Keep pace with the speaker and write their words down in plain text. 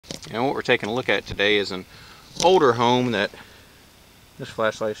And what we're taking a look at today is an older home that, this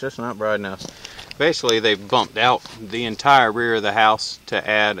flashlight's just not bright enough. Basically, they've bumped out the entire rear of the house to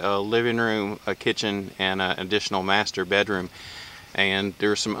add a living room, a kitchen, and an additional master bedroom. And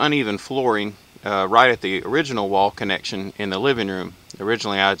there's some uneven flooring right at the original wall connection in the living room.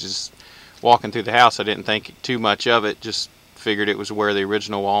 Originally, I was just walking through the house, I didn't think too much of it, just figured it was where the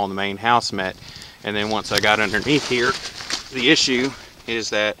original wall and the main house met. And then once I got underneath here, the issue is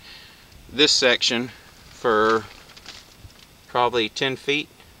that this section for probably 10 feet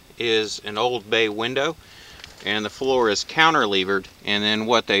is an old bay window, and the floor is counterlevered. And then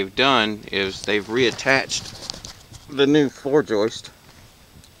what they've done is they've reattached the new floor joist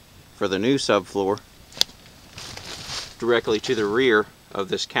for the new subfloor directly to the rear of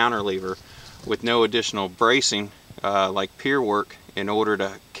this counterlever with no additional bracing like pier work. In order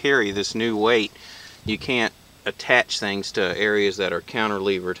to carry this new weight, you can't attach things to areas that are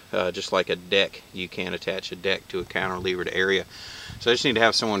counterlevered, just like a deck. You can't attach a deck to a counterlevered area. So I just need to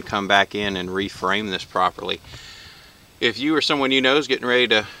have someone come back in and reframe this properly. If you or someone you know is getting ready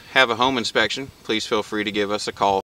to have a home inspection, please feel free to give us a call.